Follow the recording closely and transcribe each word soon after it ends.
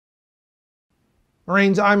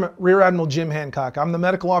Marines, I'm Rear Admiral Jim Hancock. I'm the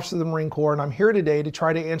medical officer of the Marine Corps, and I'm here today to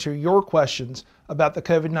try to answer your questions about the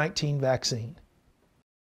COVID-19 vaccine.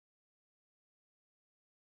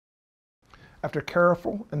 After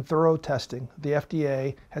careful and thorough testing, the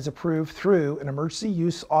FDA has approved through an emergency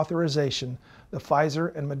use authorization the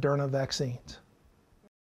Pfizer and Moderna vaccines.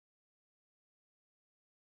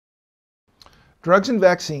 Drugs and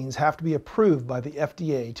vaccines have to be approved by the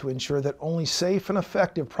FDA to ensure that only safe and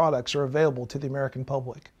effective products are available to the American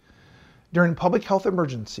public. During public health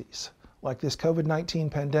emergencies, like this COVID-19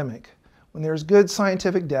 pandemic, when there is good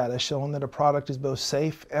scientific data showing that a product is both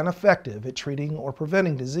safe and effective at treating or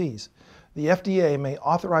preventing disease, the FDA may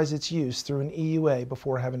authorize its use through an EUA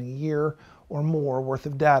before having a year or more worth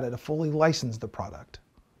of data to fully license the product.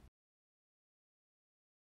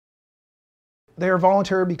 They are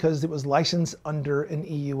voluntary because it was licensed under an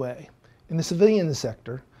EUA. In the civilian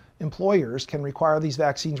sector, employers can require these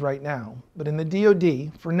vaccines right now, but in the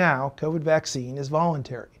DoD, for now, COVID vaccine is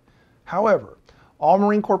voluntary. However, all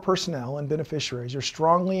Marine Corps personnel and beneficiaries are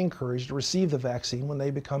strongly encouraged to receive the vaccine when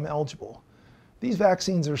they become eligible. These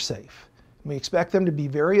vaccines are safe, and we expect them to be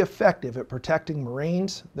very effective at protecting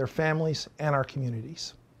Marines, their families, and our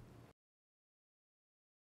communities.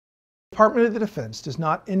 The Department of Defense does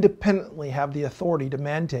not independently have the authority to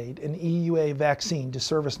mandate an EUA vaccine to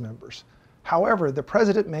service members. However, the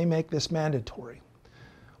President may make this mandatory.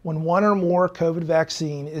 When one or more COVID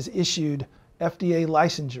vaccine is issued FDA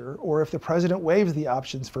licensure, or if the President waives the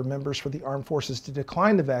options for members for the armed forces to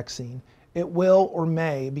decline the vaccine, it will or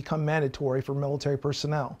may become mandatory for military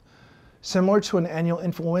personnel, similar to an annual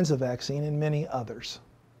influenza vaccine and many others.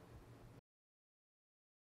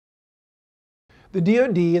 The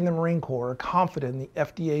DoD and the Marine Corps are confident in the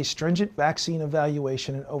FDA's stringent vaccine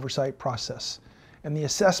evaluation and oversight process, and the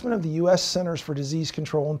assessment of the U.S. Centers for Disease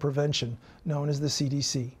Control and Prevention, known as the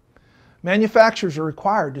CDC. Manufacturers are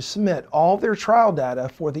required to submit all of their trial data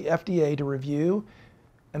for the FDA to review,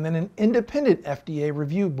 and then an independent FDA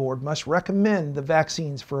review board must recommend the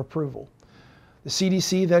vaccines for approval. The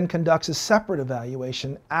CDC then conducts a separate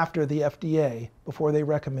evaluation after the FDA before they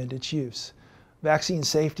recommend its use. Vaccine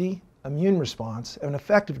safety, immune response, and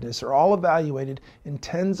effectiveness are all evaluated in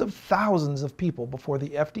tens of thousands of people before the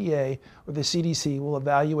FDA or the CDC will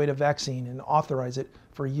evaluate a vaccine and authorize it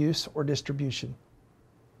for use or distribution.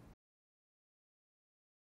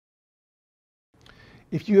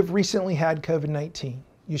 If you have recently had COVID-19,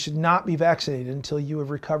 you should not be vaccinated until you have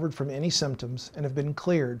recovered from any symptoms and have been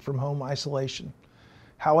cleared from home isolation.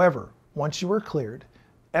 However, once you are cleared,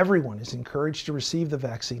 everyone is encouraged to receive the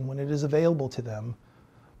vaccine when it is available to them,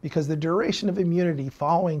 because the duration of immunity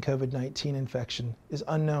following COVID-19 infection is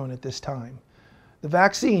unknown at this time. The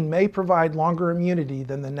vaccine may provide longer immunity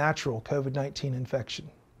than the natural COVID-19 infection.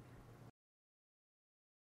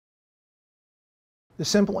 The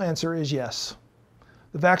simple answer is yes.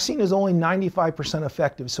 The vaccine is only 95%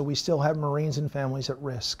 effective, so we still have Marines and families at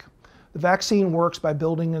risk. The vaccine works by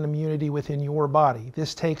building an immunity within your body.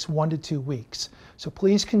 This takes 1 to 2 weeks, so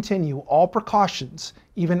please continue all precautions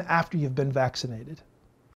even after you've been vaccinated.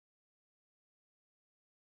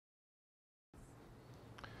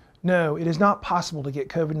 No, it is not possible to get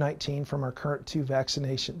COVID-19 from our current 2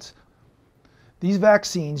 vaccinations. These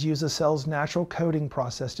vaccines use a cell's natural coding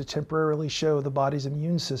process to temporarily show the body's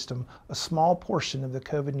immune system a small portion of the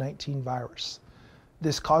COVID-19 virus.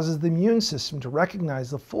 This causes the immune system to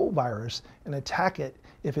recognize the full virus and attack it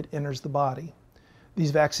if it enters the body.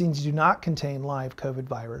 These vaccines do not contain live COVID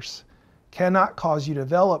virus, cannot cause you to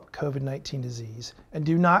develop COVID-19 disease, and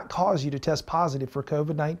do not cause you to test positive for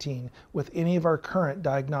COVID-19 with any of our current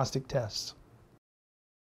diagnostic tests.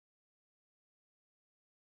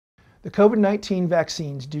 The COVID-19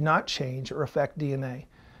 vaccines do not change or affect DNA.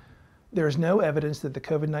 There is no evidence that the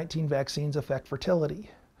COVID-19 vaccines affect fertility.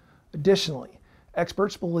 Additionally,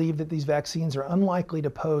 experts believe that these vaccines are unlikely to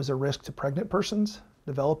pose a risk to pregnant persons,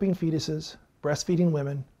 developing fetuses, breastfeeding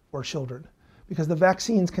women, or children, because the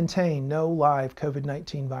vaccines contain no live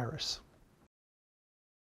COVID-19 virus.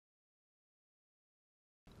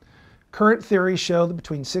 Current theories show that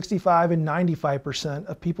between 65 and 95%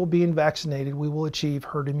 of people being vaccinated, we will achieve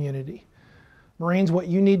herd immunity. Marines, what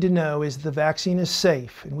you need to know is the vaccine is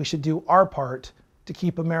safe, and we should do our part to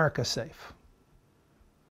keep America safe.